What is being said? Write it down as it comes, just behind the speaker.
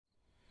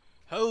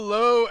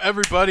Hello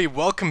everybody,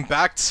 welcome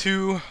back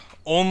to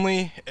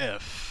Only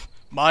If.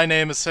 My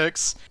name is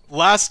Hicks.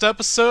 Last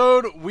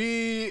episode,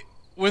 we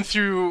went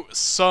through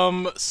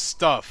some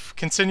stuff.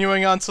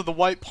 Continuing on to the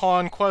White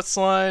Pawn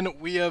questline,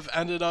 we have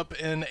ended up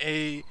in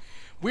a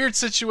weird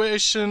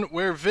situation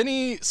where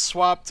Vinny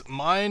swapped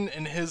mine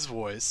and his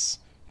voice.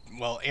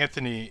 Well,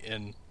 Anthony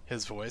in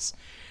his voice.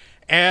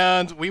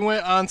 And we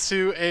went on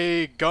to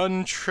a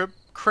gun trip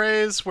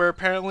craze where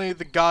apparently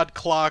the God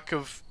Clock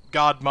of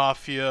God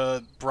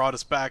Mafia brought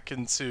us back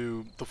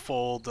into the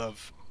fold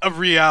of a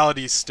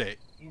reality state.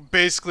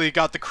 Basically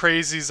got the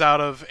crazies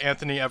out of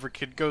Anthony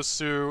Everkid Goes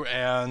Through,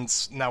 and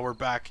now we're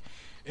back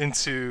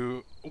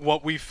into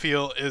what we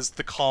feel is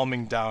the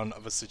calming down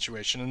of a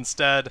situation.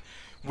 Instead,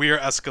 we are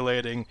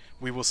escalating.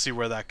 We will see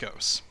where that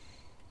goes.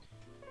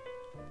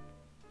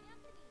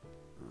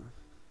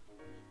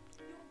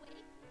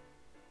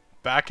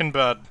 Back in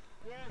bed.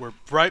 We're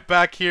right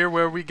back here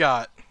where we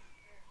got.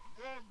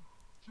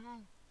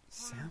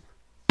 Sam?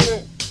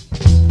 That's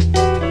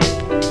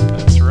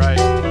right.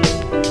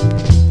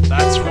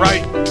 That's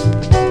right.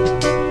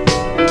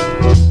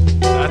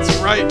 That's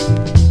right.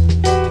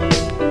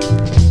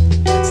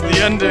 It's the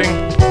ending.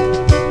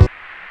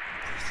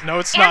 No,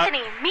 it's not.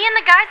 Anthony, me and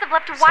the guys have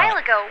left a while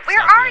ago.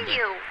 Where are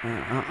you?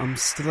 I'm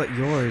still at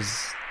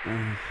yours.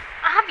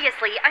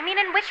 Obviously. I mean,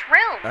 in which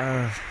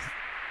room?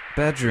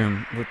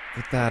 Bedroom with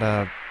that,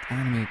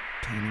 anime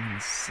painting and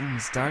the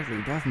sun's darkly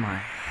above my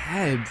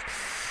head.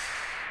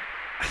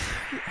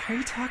 How are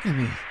you talking to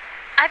me?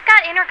 I've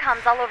got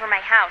intercoms all over my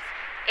house.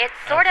 It's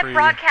sort of Every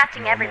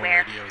broadcasting normal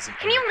everywhere. radio is an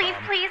Can you leave,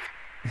 intercom. please?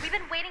 We've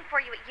been waiting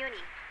for you at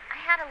uni. I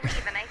had to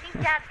leave, and I think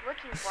Dad's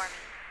looking for me.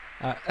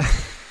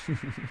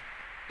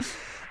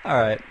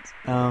 Alright,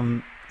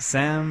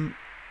 Sam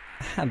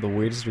had the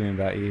weirdest dream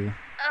about you.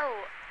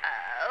 Oh,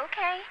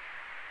 okay.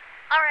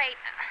 Alright,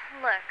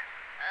 look.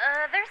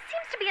 There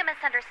seems to be a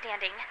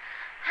misunderstanding.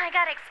 I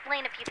gotta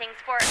explain a few things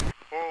for...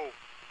 Who?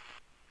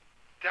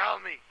 Tell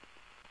me.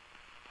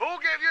 Who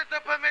gave you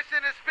the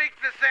permission to speak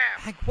to Sam?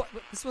 Hank, what?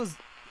 This was...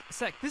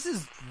 Sec, this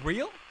is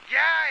real?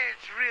 Yeah,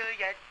 it's really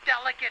a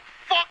delicate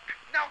fuck.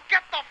 Now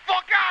get the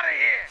fuck out of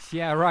here.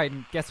 Yeah, right.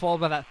 And guess what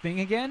about that thing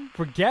again?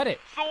 Forget it.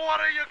 So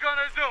what are you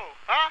gonna do,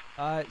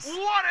 huh? S-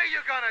 What are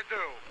you gonna do?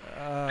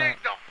 Dig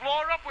the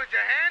floor up with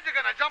your hands? You're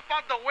gonna jump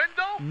out the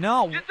window?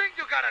 No. You think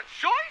you got a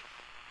choice?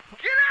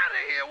 Get out of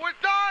here. We're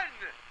done.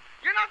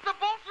 You're not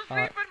supposed to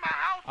sleep in my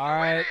house, you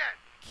Alright. idiot.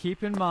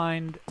 Keep in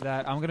mind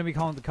that I'm gonna be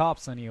calling the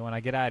cops on you when I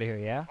get out of here,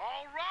 yeah?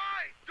 All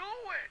right, do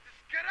it.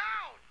 Just get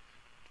out.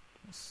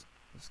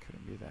 This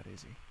couldn't be that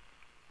easy.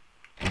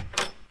 I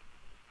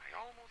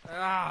almost...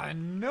 I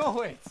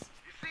know it! You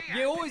see,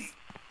 You always...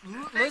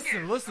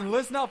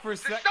 Listen up for a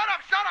Just sec. shut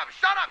up.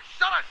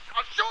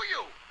 I'll show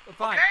you.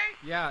 Fine. Okay?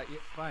 Yeah,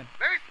 fine.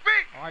 Let me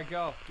speak. Alright,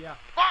 go. Yeah.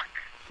 Fuck.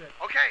 Shit.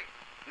 Okay,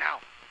 now,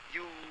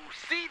 you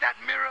see that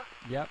mirror?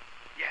 Yep.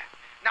 Yeah.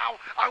 Now,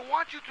 I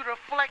want you to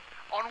reflect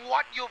on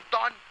what you've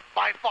done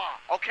by far,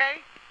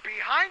 okay?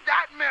 Behind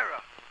that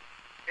mirror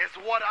is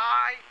what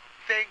I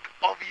think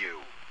of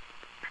you.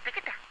 Take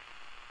it down.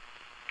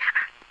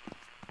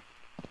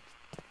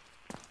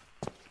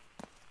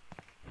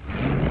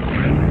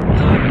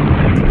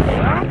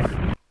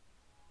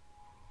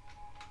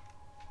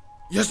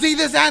 You see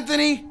this,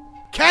 Anthony?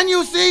 Can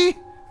you see?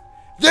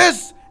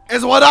 This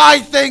is what I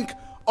think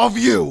of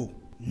you.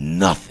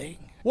 Nothing.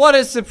 What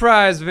a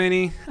surprise,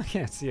 Vinny. I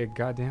can't see a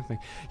goddamn thing.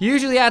 You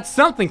usually add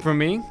something from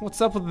me.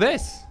 What's up with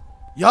this?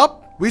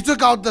 Yup, we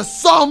took out the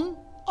sum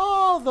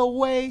all the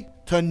way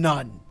to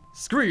none.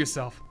 Screw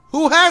yourself.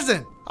 Who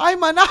hasn't?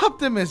 I'm an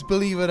optimist,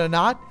 believe it or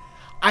not.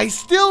 I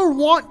still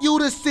want you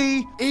to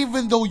see,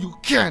 even though you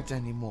can't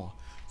anymore.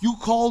 You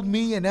called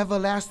me an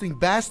everlasting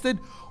bastard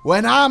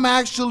when I'm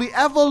actually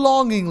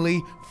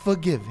everlongingly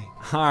forgiving.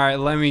 Alright,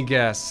 let me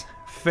guess.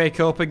 Fake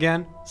hope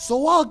again?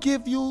 So I'll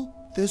give you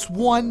this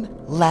one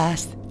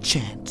last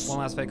chance. One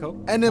last fake hope?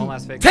 And One then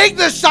last fake take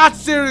this shot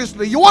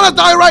seriously. You wanna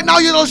die right now,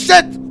 you little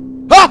shit?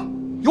 Huh?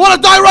 You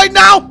wanna die right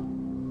now?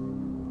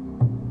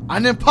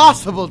 An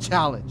impossible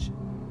challenge.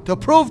 To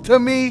prove to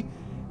me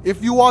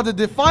if you are the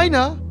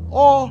definer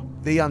or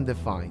the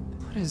undefined.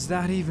 What does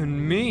that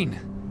even mean?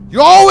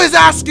 You're always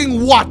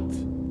asking what?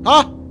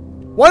 Huh?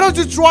 Why don't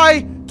you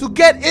try to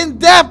get in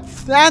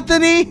depth,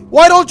 Anthony?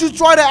 Why don't you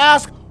try to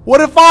ask,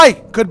 what if I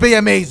could be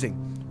amazing?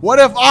 What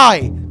if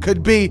I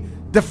could be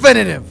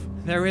definitive?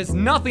 There is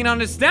nothing to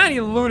understand,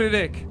 you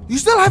lunatic! You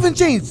still haven't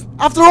changed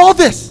after all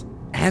this.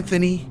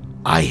 Anthony,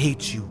 I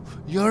hate you.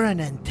 You're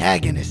an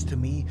antagonist to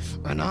me,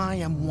 and I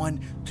am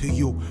one to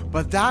you.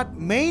 But that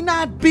may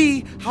not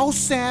be how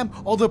Sam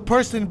or the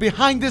person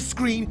behind the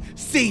screen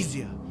sees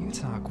you. You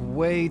talk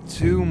way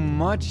too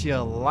much, you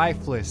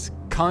lifeless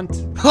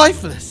cunt.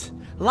 Lifeless.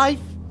 Life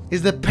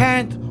is the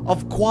parent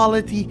of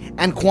quality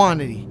and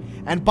quantity.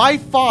 And by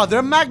far,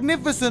 their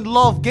magnificent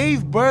love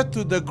gave birth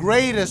to the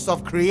greatest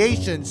of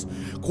creations.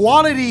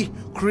 Quality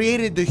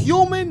created the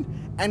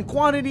human, and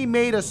quantity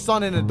made a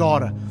son and a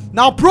daughter.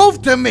 Now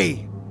prove to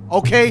me,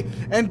 okay,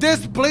 in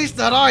this place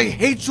that I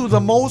hate you the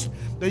most,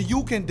 that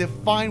you can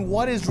define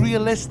what is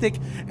realistic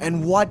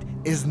and what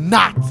is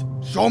not.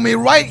 Show me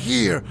right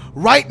here,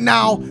 right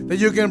now, that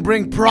you can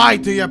bring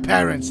pride to your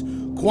parents.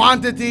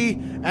 Quantity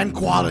and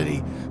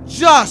quality.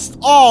 Just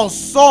all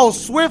so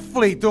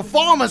swiftly to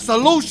form a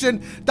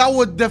solution that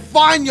would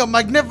define your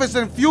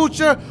magnificent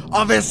future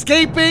of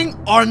escaping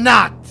or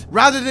not.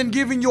 Rather than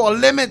giving you a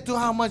limit to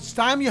how much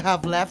time you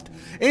have left,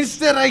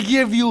 instead I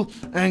give you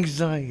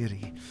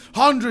anxiety.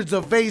 Hundreds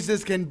of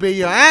vases can be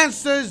your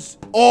answers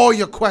or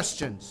your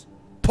questions.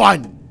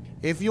 Pun.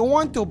 If you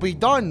want to be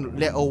done,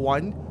 little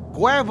one,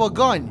 grab a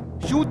gun,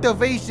 shoot the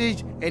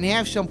vases, and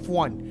have some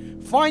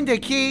fun. Find the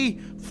key,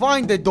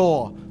 find the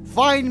door.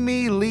 Find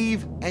me,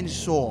 leave, and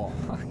soar.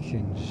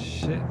 Fucking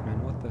shit, man.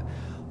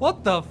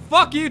 What the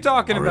fuck are you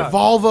talking A about?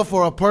 revolver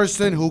for a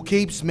person who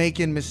keeps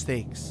making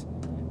mistakes.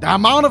 The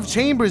amount of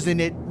chambers in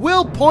it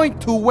will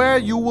point to where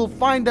you will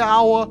find the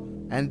hour,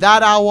 and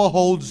that hour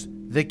holds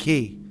the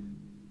key.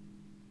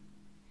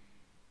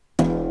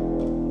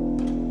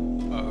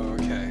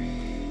 Okay.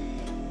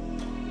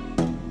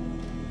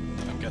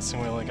 I'm guessing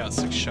we only got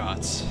 6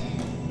 shots.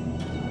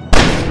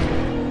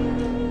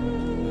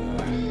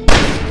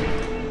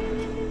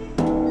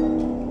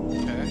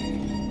 Okay.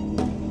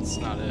 That's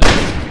not it.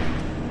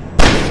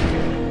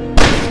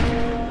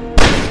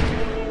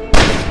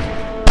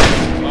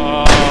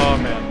 Oh,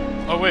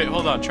 man. Oh, wait,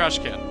 hold on. Trash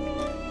can.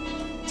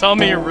 Tell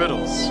me your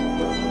riddles.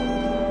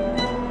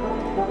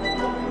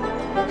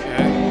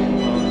 Okay.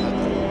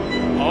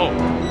 Oh.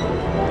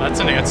 That's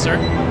an answer.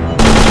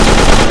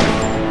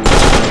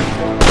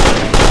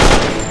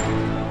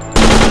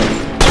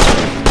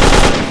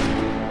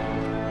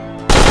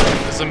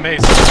 There's a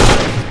mace.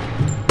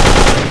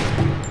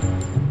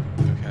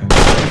 Okay.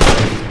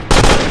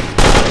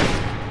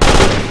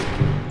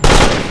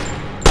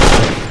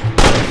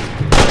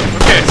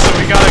 Okay, so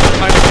we gotta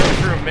kind of get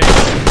through a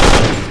maze.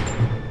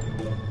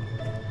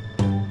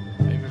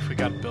 Maybe if we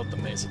gotta build the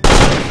maze.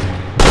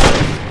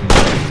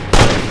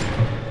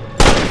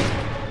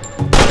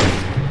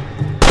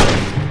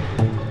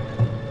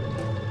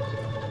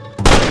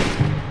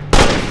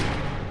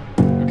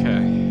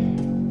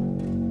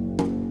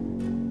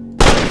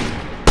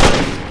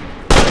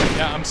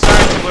 I'm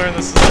starting to learn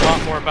this is a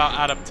lot more about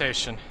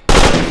adaptation.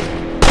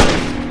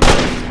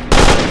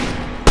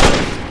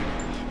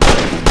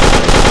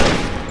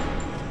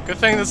 Good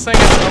thing this thing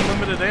has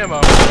unlimited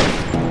ammo.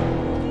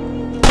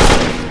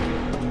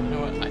 You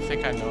know what? I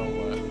think I know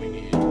what we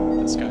need.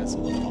 This guy's a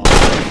little off.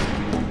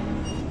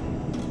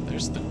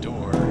 There's the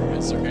door.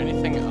 Is there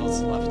anything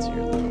else left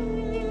here, though?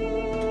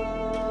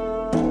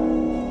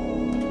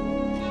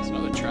 There's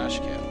another trash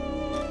can.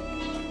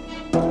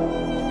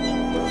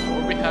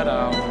 Before we head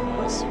out,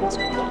 let's see what's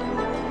going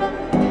on.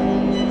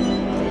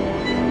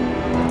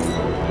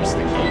 There's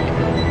the key.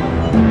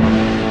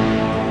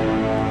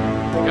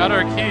 We got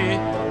our key.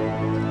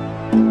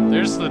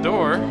 There's the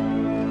door.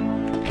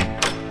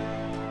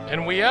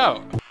 And we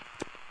out.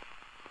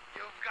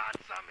 You've got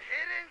some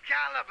hidden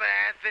caliber,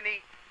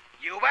 Anthony.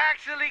 You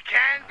actually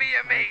can be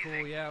amazing.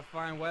 Cool, yeah,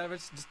 fine, whatever.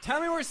 Just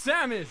tell me where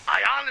Sam is.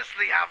 I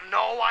honestly have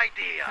no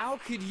idea. How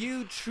could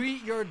you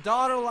treat your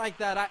daughter like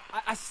that?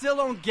 I still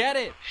don't get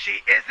it. She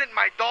isn't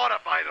my daughter,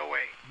 by the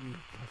way. You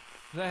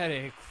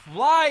pathetic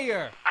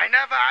flyer. I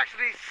never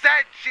actually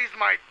said she's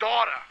my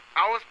daughter.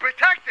 I was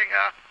protecting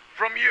her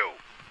from you.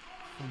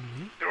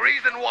 The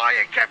reason why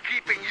I kept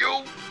keeping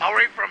you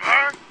away from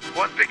her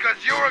was because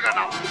you were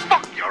gonna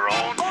fuck your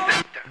own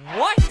sister.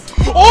 What?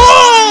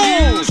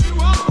 Oh!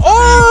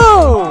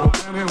 Oh!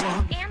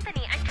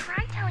 Anthony, I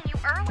tried telling you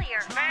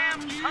earlier. Ma'am,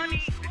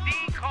 honey, the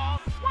dean called.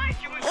 Why'd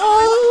you insult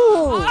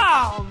Oh!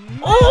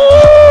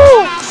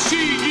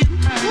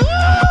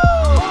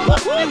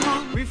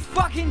 Oh, we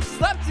fucking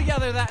slept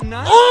together that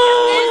night.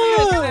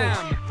 Oh!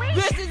 Sam.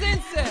 This is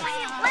incest.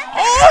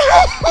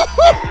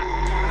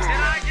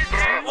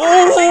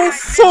 Oh,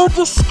 so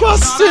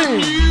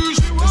disgusting!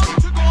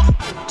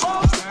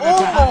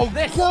 Oh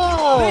my This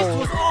god!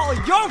 was all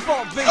your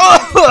fault,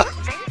 Vincent.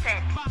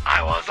 Vincent,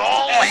 I was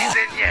always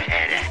in your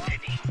head,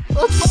 Anthony.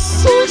 That's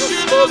so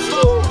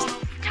disgusting!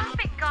 stop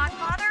it,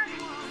 Godfather.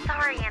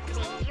 Sorry,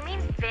 Anthony. You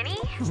mean Vinny?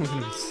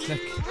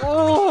 Sick.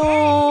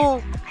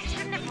 Oh! I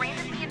shouldn't have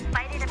randomly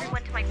invited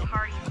everyone to my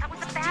parties. That was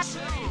a bad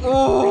move. There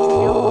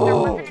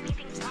Oh! wasn't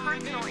anything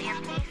personal,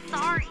 Anthony.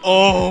 Sorry.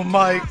 Oh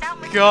my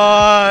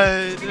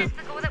god! Minutes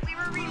ago that we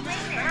were related.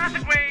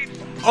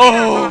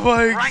 Oh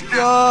my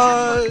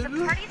god! The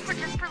parties were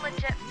just for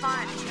legit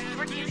fun. There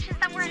were douches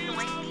that were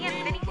annoying me, and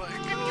Vinny took the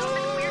pills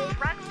and weird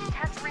drugs to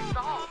test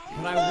results.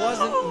 But I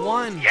wasn't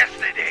one.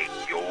 Yesterday,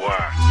 you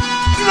were.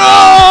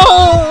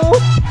 No!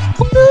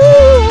 No!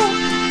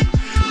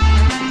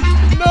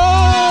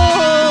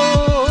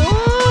 No!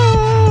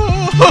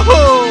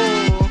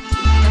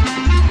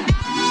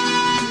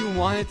 You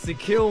wanted to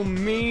kill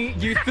me.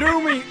 You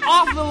threw me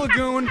off the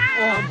lagoon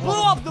and blew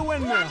up the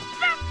windmill.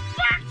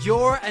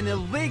 You're an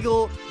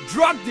illegal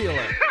drug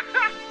dealer.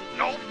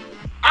 Nope.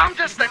 I'm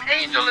just an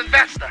angel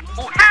investor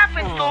who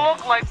happens to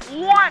look like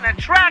one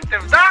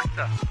attractive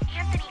doctor.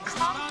 Anthony,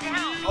 calm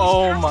down.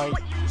 Oh Tell me my-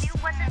 What you knew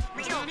wasn't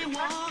real. You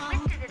just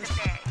twisted it a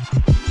bit.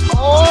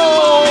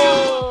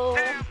 Oh!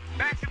 Sam,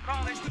 back to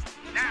college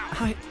now.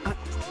 I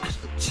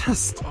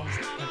just. Oh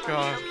my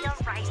god. It'll be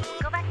alright.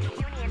 Go back to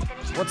uni and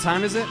finish What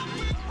time is it?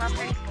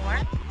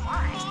 12:34.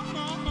 Why?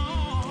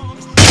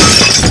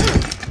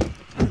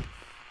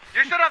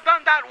 You should have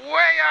done that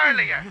way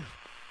earlier.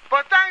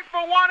 But thanks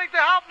for wanting to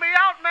help me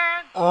out,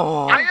 man.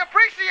 I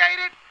appreciate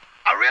it.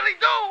 I really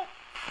do.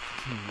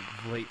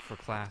 Late for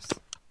class.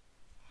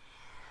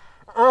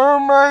 Oh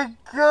my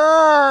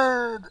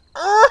god!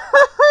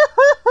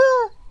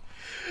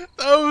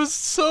 That was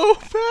so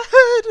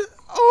bad.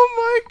 Oh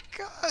my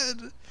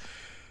god.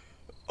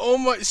 Oh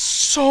my,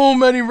 so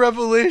many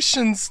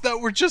revelations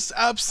that were just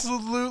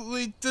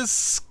absolutely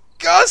disgusting.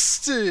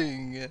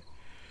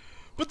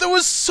 But there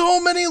was so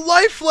many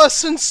life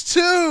lessons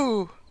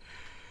too.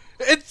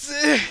 It's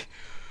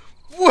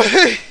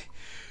wait.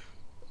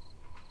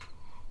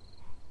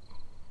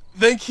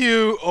 Thank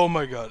you. Oh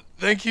my god.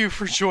 Thank you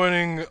for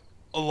joining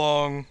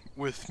along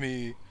with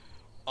me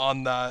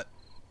on that.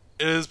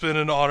 It has been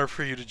an honor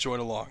for you to join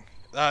along.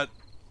 That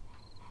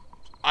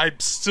I'm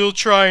still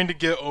trying to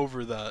get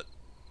over that.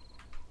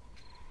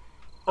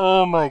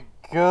 Oh my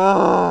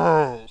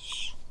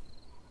gosh.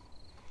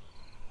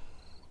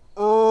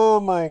 Oh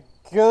my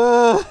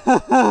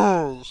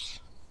gosh.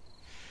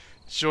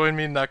 Join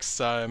me next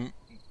time.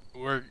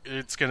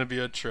 It's gonna be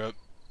a trip.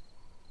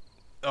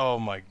 Oh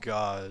my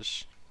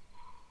gosh.